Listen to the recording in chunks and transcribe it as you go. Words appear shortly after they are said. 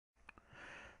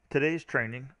Today's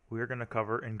training, we are going to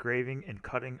cover engraving and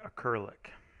cutting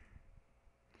acrylic.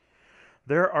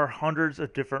 There are hundreds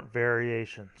of different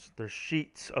variations. There's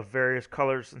sheets of various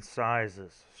colors and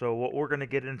sizes. So what we're going to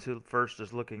get into first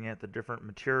is looking at the different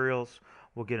materials.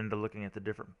 We'll get into looking at the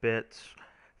different bits,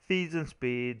 feeds and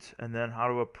speeds, and then how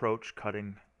to approach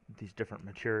cutting these different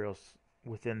materials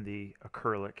within the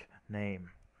acrylic name.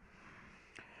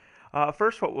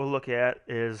 First, what we'll look at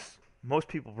is most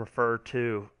people refer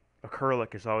to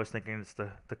acrylic is always thinking it's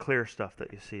the clear stuff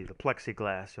that you see, the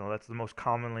plexiglass. That's the most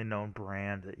commonly known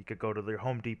brand that you could go to their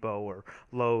Home Depot or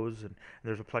Lowe's and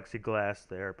there's a plexiglass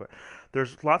there. But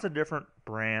there's lots of different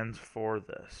brands for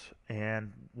this.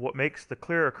 And what makes the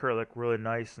clear acrylic really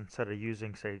nice instead of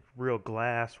using, say, real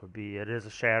glass would be it is a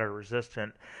shatter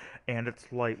resistant and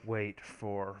it's lightweight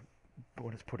for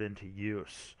when it's put into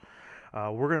use.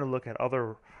 We're going to look at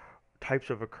other types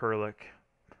of acrylic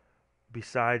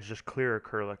besides just clear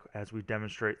acrylic as we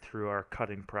demonstrate through our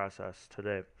cutting process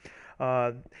today.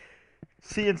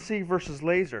 CNC versus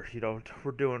laser,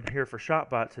 we're doing here for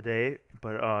ShopBot today,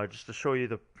 but just to show you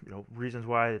the reasons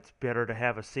why it's better to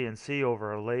have a CNC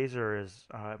over a laser is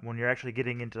when you're actually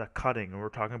getting into the cutting, and we're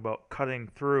talking about cutting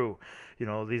through,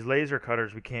 these laser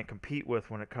cutters we can't compete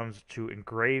with when it comes to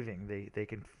engraving. They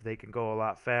can go a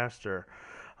lot faster,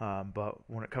 but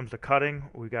when it comes to cutting,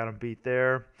 we got them beat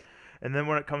there. And then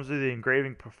when it comes to the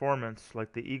engraving performance,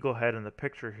 like the eagle head in the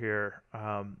picture here,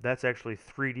 that's actually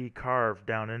 3D carved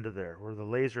down into there, where the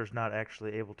laser is not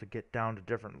actually able to get down to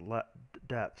different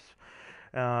depths.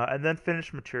 And then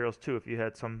finished materials too. If you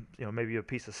had some, maybe a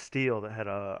piece of steel that had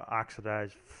a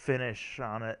oxidized finish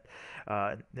on it,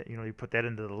 you put that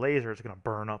into the laser, it's going to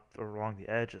burn up along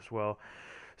the edge as well.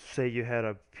 Say you had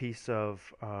a piece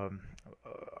of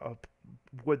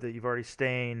wood that you've already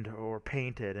stained or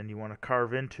painted and you want to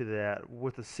carve into that,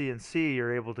 with the CNC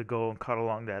you're able to go and cut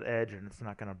along that edge and it's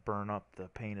not going to burn up the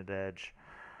painted edge.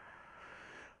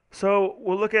 So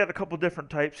we'll look at a couple different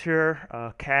types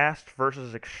here, cast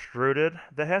versus extruded.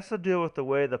 That has to deal with the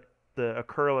way the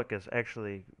acrylic is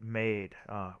actually made.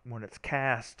 When it's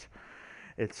cast,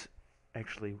 it's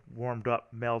actually warmed up,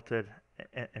 melted,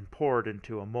 and poured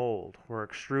into a mold. Where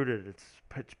extruded,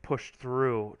 it's pushed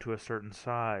through to a certain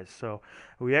size. So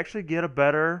we actually get a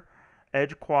better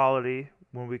edge quality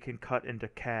when we can cut into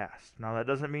cast. Now that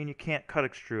doesn't mean you can't cut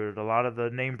extruded. A lot of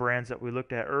the name brands that we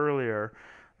looked at earlier,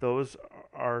 those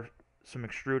are some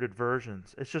extruded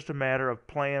versions. It's just a matter of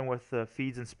playing with the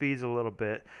feeds and speeds a little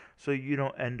bit so you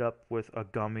don't end up with a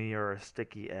gummy or a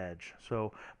sticky edge.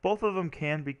 So both of them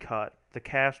can be cut. The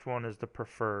cast one is the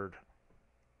preferred.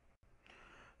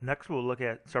 Next, we'll look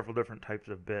at several different types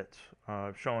of bits.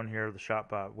 Showing here the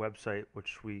ShopBot website,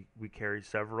 which we carry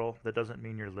several. That doesn't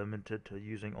mean you're limited to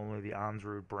using only the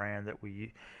Onsrud brand that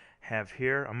we have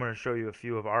here. I'm going to show you a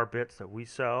few of our bits that we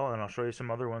sell, and I'll show you some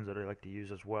other ones that I like to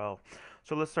use as well.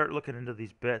 So let's start looking into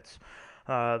these bits.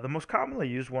 The most commonly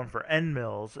used one for end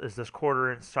mills is this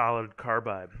 1/4" solid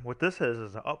carbide. What this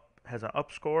is has an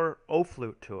upscore O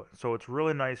flute to it, so it's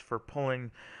really nice for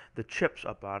pulling the chips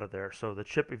up out of there. So the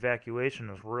chip evacuation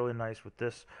is really nice with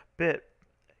this bit.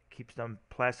 Keeps them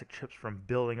plastic chips from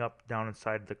building up down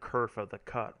inside the kerf of the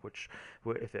cut, which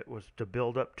if it was to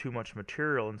build up too much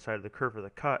material inside of the kerf of the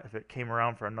cut, if it came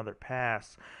around for another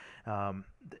pass,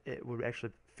 it would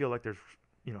actually feel like there's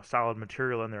solid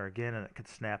material in there again, and it could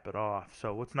snap it off.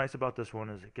 So what's nice about this one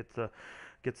is it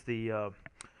gets the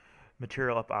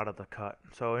material up out of the cut.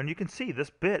 So, and you can see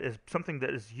this bit is something that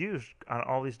is used on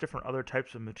all these different other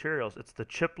types of materials. It's the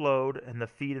chip load and the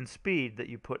feed and speed that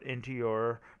you put into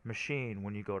your machine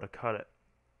when you go to cut it.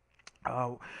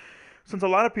 Since a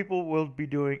lot of people will be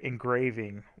doing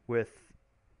engraving with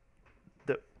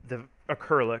the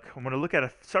acrylic, I'm going to look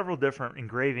at several different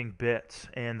engraving bits,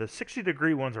 and the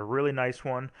 60-degree one's a really nice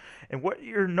one. And what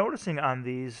you're noticing on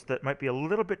these that might be a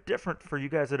little bit different for you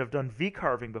guys that have done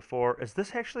V-carving before is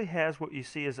this actually has what you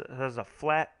see as a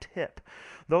flat tip.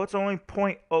 Though it's only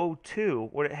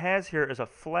 0.02, what it has here is a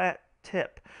flat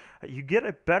tip. You get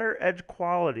a better edge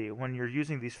quality when you're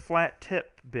using these flat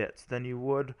tip bits than you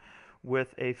would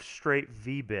with a straight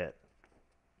V bit.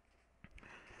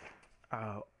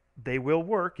 They will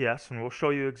work, yes, and we'll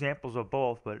show you examples of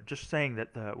both, but just saying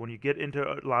that when you get into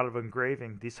a lot of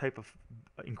engraving, these type of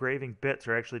engraving bits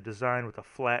are actually designed with a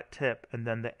flat tip and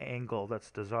then the angle that's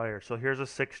desired. So here's a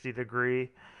 60-degree.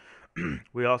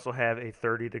 We also have a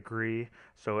 30-degree,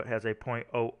 so it has a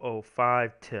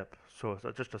 0.005 tip. So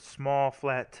it's just a small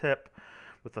flat tip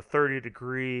with a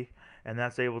 30-degree, and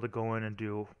that's able to go in and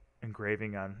do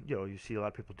engraving on, you see a lot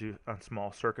of people do on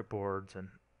small circuit boards and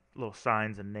little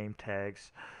signs and name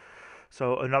tags.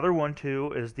 So another one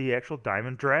too is the actual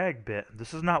diamond drag bit.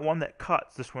 This is not one that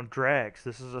cuts, this one drags.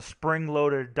 This is a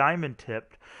spring-loaded diamond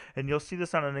tipped, and you'll see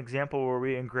this on an example where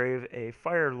we engrave a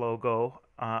fire logo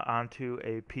onto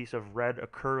a piece of red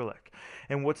acrylic.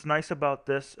 And what's nice about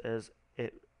this is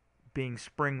it being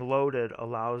spring loaded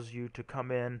allows you to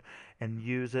come in and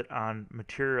use it on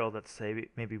material that's, say,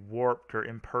 maybe warped or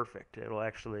imperfect. It'll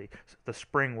actually, the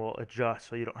spring will adjust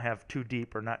so you don't have too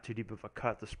deep or not too deep of a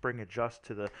cut. The spring adjusts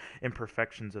to the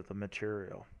imperfections of the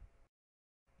material.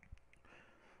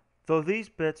 Though these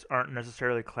bits aren't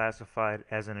necessarily classified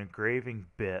as an engraving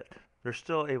bit, they're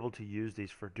still able to use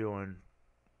these for doing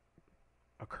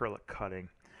acrylic cutting.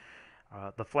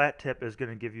 The flat tip is going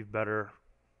to give you better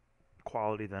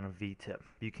quality than a V-tip.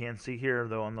 You can see here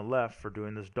though on the left, for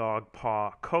doing this dog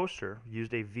paw coaster,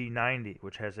 used a V90,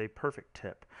 which has a perfect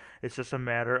tip. It's just a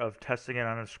matter of testing it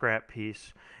on a scrap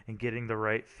piece and getting the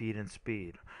right feed and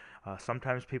speed.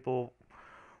 Sometimes people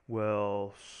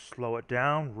will slow it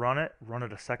down, run it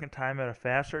a second time at a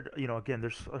faster. Again,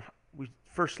 there's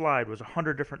first slide was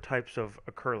 100 different types of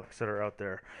acrylics that are out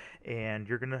there, and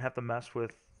you're going to have to mess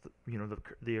with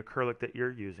the acrylic that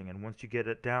you're using. And once you get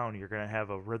it down, you're going to have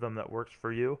a rhythm that works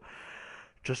for you.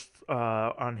 Just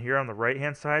on here on the right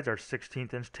hand side are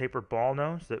 16th inch tapered ball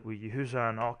nose that we use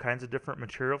on all kinds of different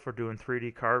material for doing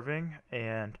 3D carving.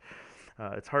 And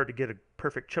it's hard to get a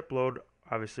perfect chip load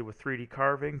obviously with 3D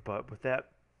carving, but with that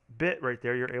bit right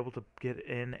there, you're able to get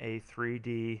in a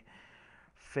 3D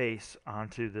face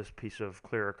onto this piece of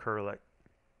clear acrylic.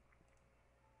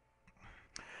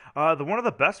 One of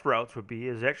the best routes would be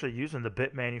is actually using the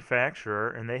bit manufacturer,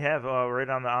 and they have right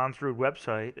on the Engraving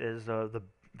website is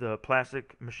the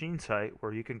plastic machine site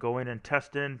where you can go in and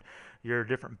test in your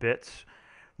different bits,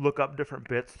 look up different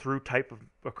bits through type of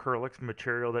acrylics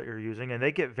material that you're using, and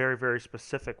they get very, very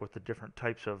specific with the different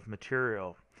types of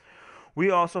material.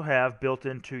 We also have built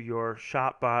into your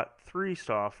ShopBot 3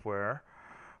 software,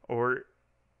 or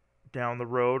down the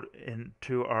road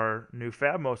into our new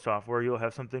Fabmo software, you'll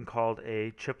have something called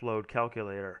a chip load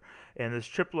calculator. And this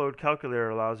chip load calculator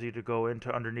allows you to go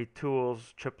into underneath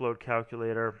tools, chip load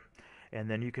calculator, and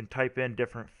then you can type in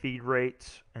different feed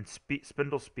rates and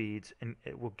spindle speeds, and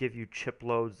it will give you chip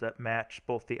loads that match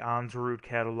both the Engraving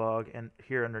catalog and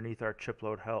here underneath our chip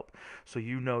load help. So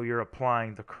you know you're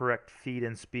applying the correct feed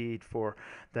and speed for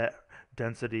that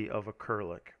density of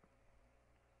acrylic.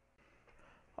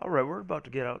 Alright, we're about to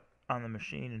get out on the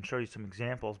machine and show you some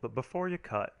examples, but before you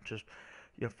cut, just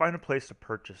find a place to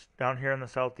purchase. Down here in the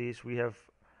southeast, we have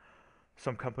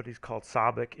some companies called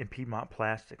Sabic and Piedmont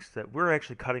Plastics that we're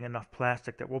actually cutting enough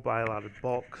plastic that we'll buy a lot of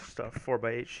bulk stuff,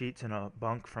 4x8 sheets in a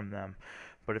bunk from them.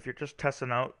 But if you're just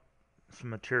testing out some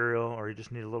material or you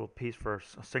just need a little piece for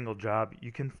a single job,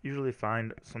 you can usually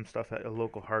find some stuff at a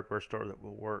local hardware store that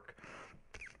will work.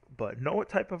 But know what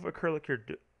type of acrylic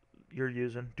you're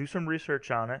using. Do some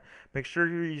research on it. Make sure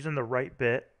you're using the right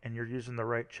bit and you're using the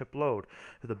right chip load.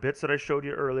 The bits that I showed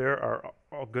you earlier are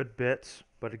all good bits,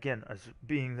 but again, as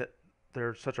being that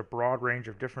there's such a broad range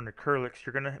of different acrylics,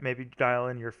 you're going to maybe dial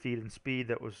in your feed and speed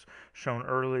that was shown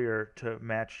earlier to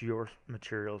match your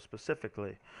material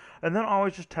specifically. And then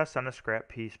always just test on a scrap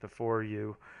piece before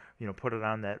you put it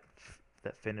on that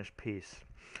finished piece.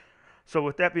 So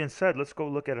with that being said, let's go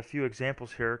look at a few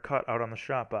examples here cut out on the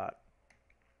ShopBot.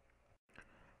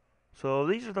 So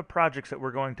these are the projects that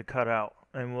we're going to cut out,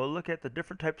 and we'll look at the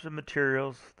different types of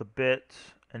materials, the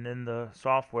bits, and in the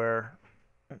software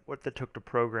what it took to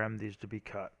program these to be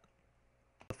cut.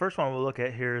 The first one we'll look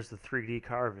at here is the 3D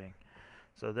carving.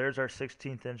 So there's our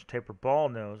 16th inch tapered ball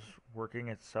nose working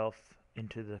itself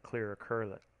into the clear acrylic.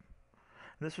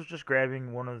 And this was just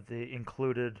grabbing one of the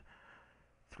included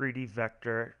 3D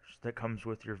vectors that comes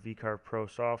with your VCard Pro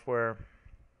software.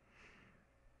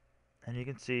 And you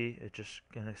can see it's just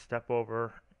going to step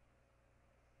over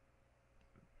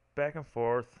back and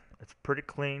forth. It's pretty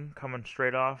clean coming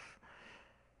straight off.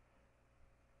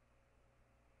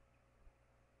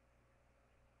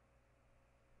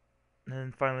 And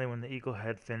then finally when the eagle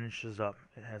head finishes up,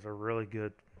 it has a really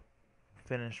good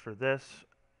finish for this.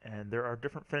 And there are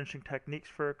different finishing techniques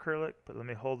for acrylic, but let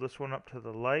me hold this one up to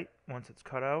the light once it's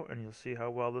cut out and you'll see how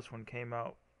well this one came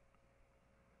out.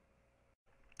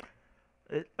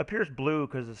 It appears blue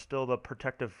because it's still the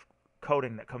protective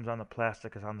coating that comes on the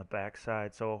plastic is on the back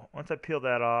side. So once I peel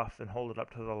that off and hold it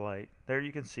up to the light, there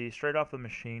you can see straight off the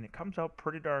machine it comes out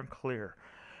pretty darn clear.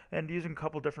 And using a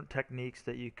couple different techniques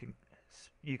that you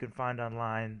can find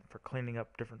online for cleaning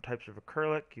up different types of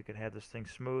acrylic, you can have this thing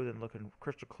smooth and looking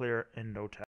crystal clear in no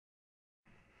time.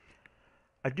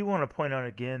 I do want to point out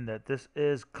again that this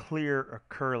is clear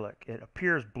acrylic. It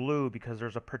appears blue because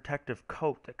there's a protective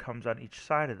coat that comes on each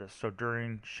side of this, so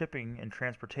during shipping and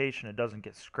transportation it doesn't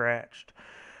get scratched.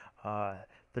 Uh,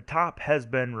 the top has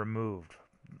been removed.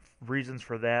 Reasons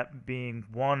for that being,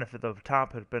 one, if the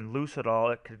top had been loose at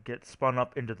all, it could get spun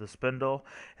up into the spindle,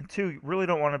 and two, you really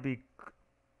don't want to be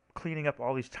cleaning up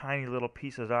all these tiny little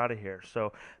pieces out of here.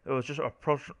 So it was just a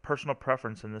personal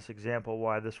preference in this example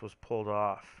why this was pulled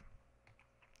off.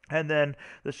 And then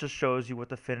this just shows you what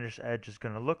the finished edge is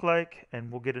going to look like,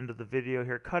 and we'll get into the video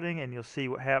here cutting, and you'll see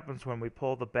what happens when we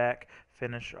pull the back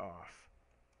finish off.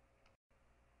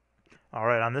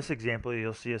 Alright, on this example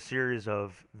you'll see a series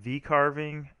of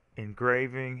V-carving,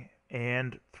 engraving,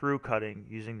 and through cutting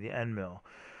using the end mill.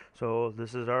 So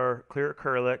this is our clear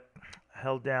acrylic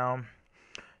held down.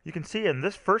 You can see in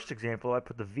this first example I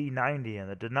put the V90 in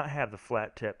that did not have the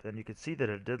flat tip, and you can see that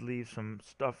it did leave some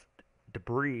stuff,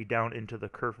 debris, down into the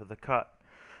curve of the cut.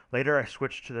 Later I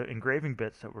switched to the engraving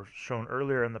bits that were shown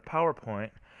earlier in the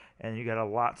PowerPoint, and you got a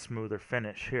lot smoother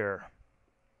finish here.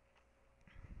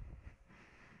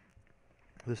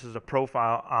 This is a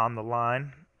profile on the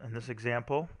line in this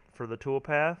example for the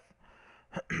toolpath,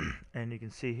 and you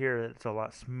can see here that it's a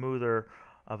lot smoother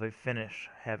of a finish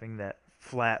having that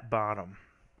flat bottom.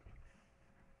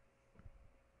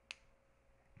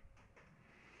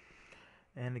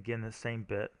 And again, the same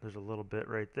bit. There's a little bit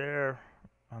right there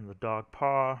on the dog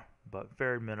paw, but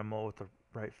very minimal with the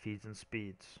right feeds and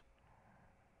speeds.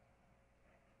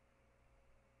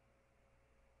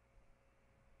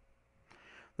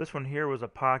 This one here was a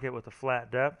pocket with a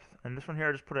flat depth, and this one here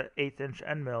I just put an 1/8 inch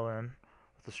end mill in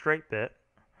with a straight bit,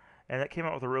 and that came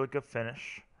out with a really good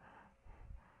finish.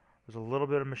 There's a little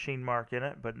bit of machine mark in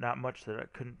it, but not much that I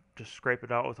couldn't just scrape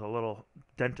it out with a little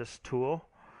dentist tool.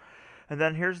 And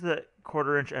then here's the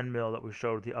 1/4 inch end mill that we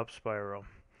showed, the up spiral.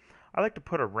 I like to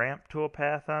put a ramp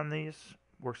toolpath on these.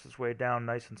 Works its way down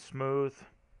nice and smooth.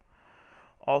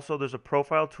 Also, there's a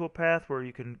profile toolpath where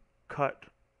you can cut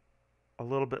a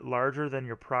little bit larger than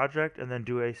your project and then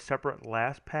do a separate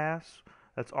last pass.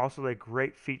 That's also a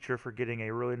great feature for getting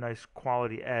a really nice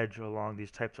quality edge along these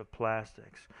types of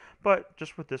plastics. But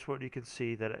just with this one you can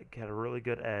see that it got a really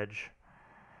good edge.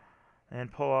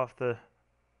 And pull off the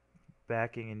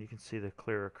backing and you can see the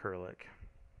clear acrylic.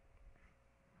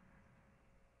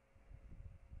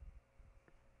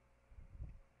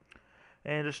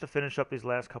 And just to finish up these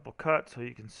last couple cuts, so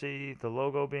you can see the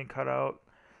logo being cut out,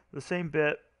 the same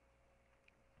bit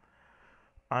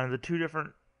on the two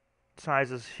different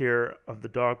sizes here of the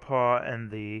dog paw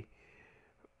and the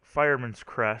fireman's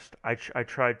crest. I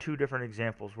tried two different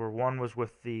examples where one was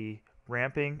with the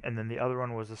ramping and then the other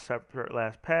one was a separate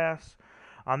last pass.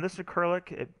 On this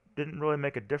acrylic it didn't really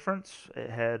make a difference. It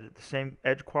had the same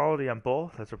edge quality on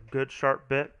both. That's a good sharp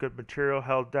bit, good material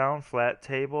held down, flat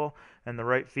table, and the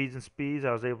right feeds and speeds.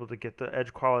 I was able to get the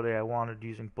edge quality I wanted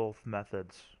using both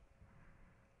methods.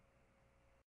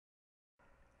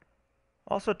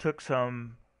 Also took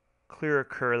some clear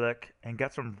acrylic and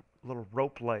got some little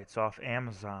rope lights off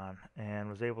Amazon and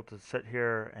was able to sit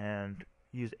here and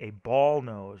use a ball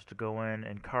nose to go in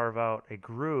and carve out a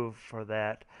groove for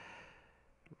that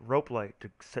rope light to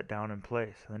sit down in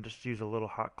place, and then just use a little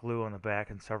hot glue on the back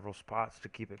in several spots to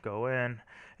keep it going,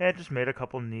 and it just made a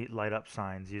couple neat light up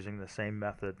signs using the same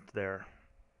method there.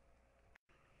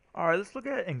 Alright, let's look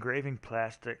at engraving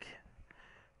plastic.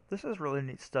 This is really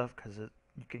neat stuff because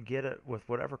you can get it with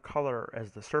whatever color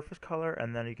as the surface color,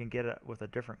 and then you can get it with a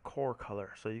different core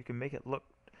color, so you can make it look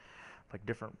like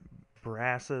different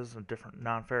brasses and different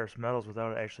non-ferrous metals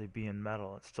without it actually being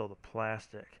metal. It's still the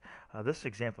plastic. This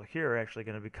example here is actually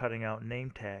going to be cutting out name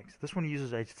tags. This one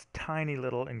uses a tiny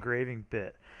little engraving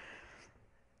bit,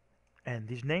 and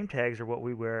these name tags are what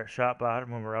we wear at ShopBot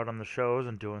when we're out on the shows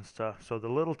and doing stuff. So the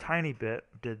little tiny bit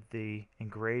did the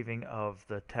engraving of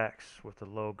the text with the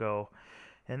logo.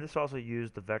 And this also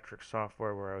used the Vectric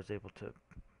software where I was able to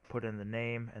put in the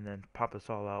name and then pop this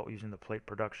all out using the plate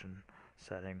production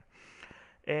setting.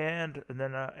 And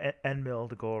then an end mill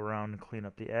to go around and clean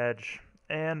up the edge.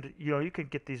 And you can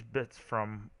get these bits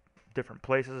from different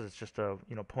places. It's just a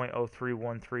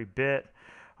 0.0313 bit.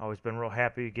 Always been real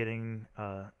happy getting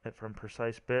it from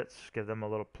Precise Bits. Give them a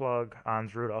little plug.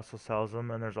 Onsroot also sells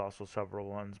them, and there's also several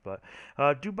ones. But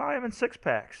do buy them in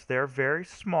 6-packs. They're very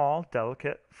small,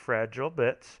 delicate, fragile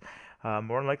bits.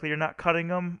 More than likely you're not cutting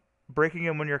them, breaking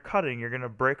them when you're cutting. You're going to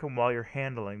break them while you're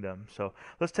handling them. So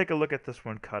let's take a look at this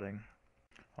one cutting.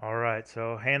 Alright,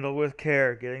 so handle with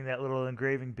care, getting that little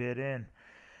engraving bit in.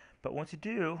 But once you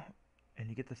do, and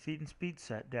you get the feed and speed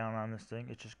set down on this thing,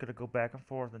 it's just going to go back and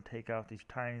forth and take out these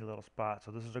tiny little spots.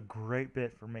 So this is a great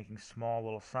bit for making small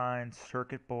little signs,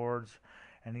 circuit boards,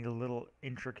 any little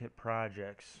intricate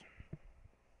projects.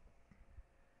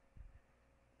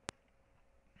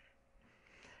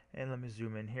 And let me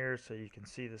zoom in here so you can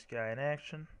see this guy in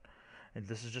action. And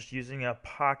this is just using a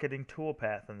pocketing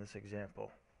toolpath in this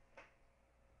example.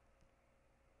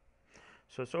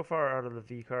 So far out of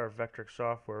the VCard Vectric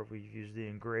software, we've used the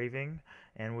engraving,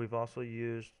 and we've also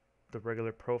used the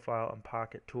regular profile and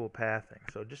pocket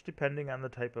toolpathing. So just depending on the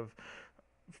type of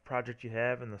project you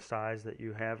have and the size that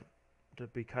you have to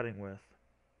be cutting with.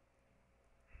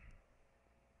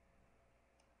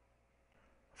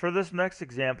 For this next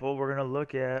example, we're going to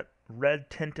look at red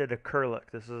tinted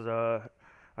acrylic. This is a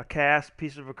cast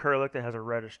piece of acrylic that has a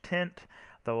reddish tint.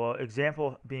 The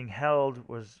example being held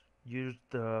was used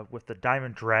with the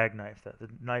diamond drag knife. The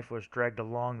knife was dragged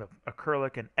along the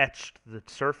acrylic and etched the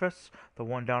surface. The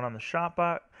one down on the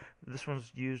ShopBot, this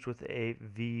one's used with a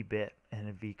V bit and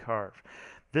a V carve.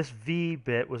 This V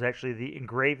bit was actually the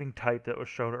engraving type that was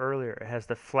shown earlier. It has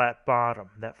the flat bottom.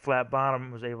 That flat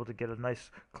bottom was able to get a nice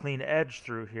clean edge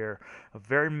through here. A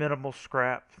very minimal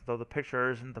scrap, though the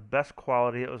picture isn't the best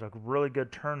quality. It was a really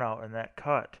good turnout in that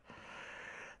cut.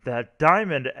 That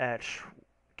diamond etch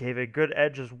gave a good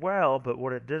edge as well, but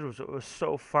what it did was it was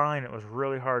so fine it was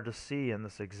really hard to see in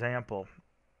this example.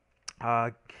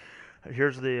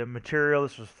 Here's the material.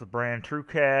 This was the brand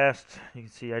TrueCast. You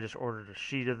can see I just ordered a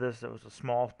sheet of this. It was a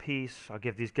small piece. I'll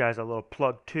give these guys a little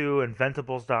plug too,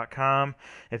 Inventables.com.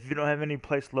 If you don't have any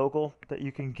place local that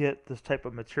you can get this type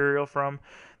of material from,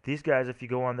 these guys, if you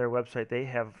go on their website, they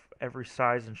have every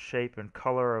size and shape and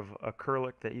color of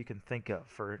acrylic that you can think of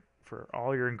for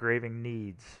all your engraving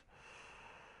needs.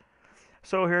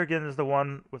 So here again is the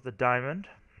one with the diamond.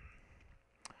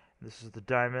 This is the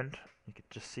diamond. You can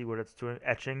just see what it's doing,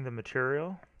 etching the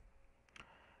material.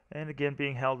 And again,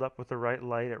 being held up with the right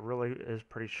light, it really is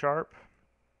pretty sharp.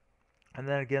 And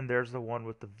then again, there's the one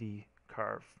with the V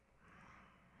carve.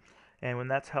 And when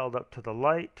that's held up to the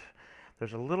light,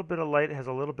 there's a little bit of light, it has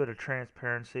a little bit of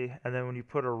transparency, and then when you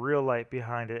put a real light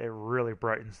behind it, it really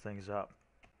brightens things up.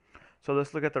 So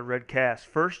let's look at the red cast.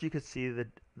 First, you can see the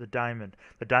diamond.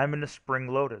 The diamond is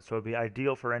spring-loaded, so it would be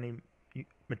ideal for any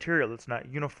material that's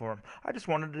not uniform. I just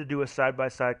wanted to do a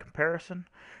side-by-side comparison.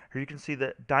 Here you can see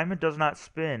that diamond does not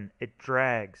spin. It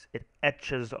drags. It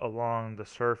etches along the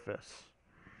surface.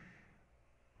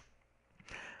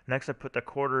 Next, I put the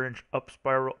 1/4-inch up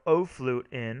spiral O-flute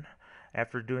in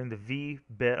after doing the V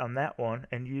bit on that one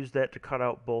and used that to cut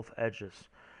out both edges.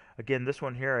 Again, this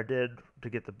one here I did to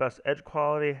get the best edge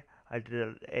quality. I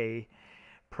did a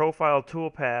profile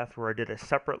toolpath where I did a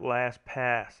separate last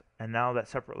pass, and now that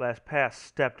separate last pass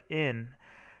stepped in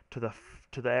to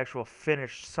the actual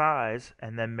finished size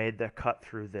and then made the cut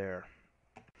through there.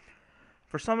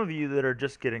 For some of you that are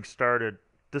just getting started,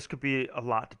 this could be a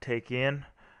lot to take in.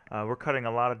 We're cutting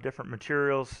a lot of different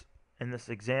materials in this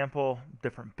example,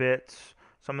 different bits.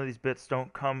 Some of these bits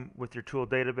don't come with your tool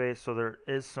database, so there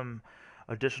is some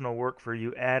additional work for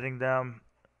you adding them.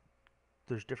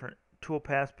 There's different tool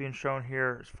paths being shown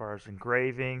here as far as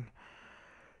engraving.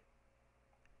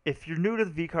 If you're new to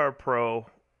the VCard Pro,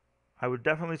 I would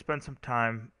definitely spend some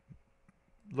time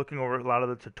looking over a lot of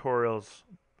the tutorials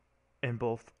in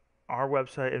both our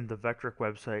website and the Vectric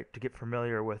website to get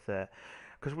familiar with that.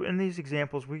 Because in these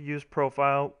examples, we use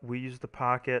profile, we use the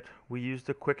pocket, we use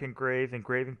the quick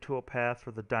engraving toolpath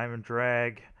for the diamond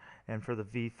drag and for the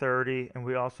V30, and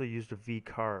we also used a V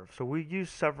carve. So we use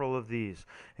several of these.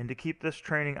 And to keep this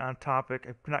training on topic,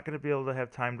 I'm not going to be able to have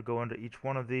time to go into each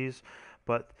one of these,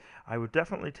 but I would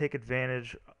definitely take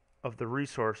advantage of the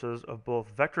resources of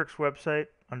both Vectric's website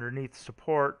underneath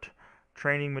support,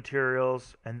 training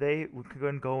materials, and they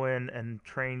can go in and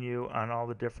train you on all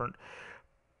the different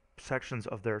sections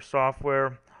of their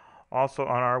software. Also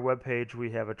on our webpage,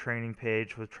 we have a training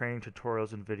page with training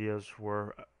tutorials and videos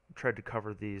where tried to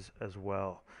cover these as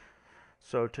well.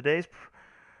 So today's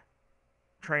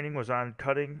training was on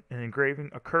cutting and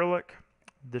engraving acrylic.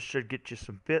 This should get you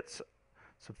some bits,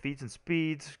 some feeds and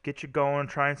speeds, get you going,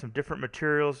 trying some different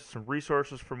materials, some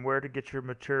resources from where to get your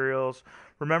materials.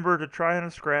 Remember to try on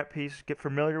a scrap piece, get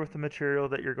familiar with the material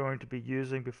that you're going to be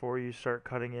using before you start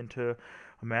cutting into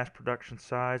a mass production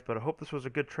size. But I hope this was a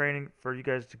good training for you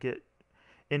guys to get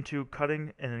into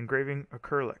cutting and engraving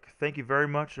acrylic. Thank you very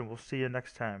much, and we'll see you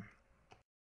next time.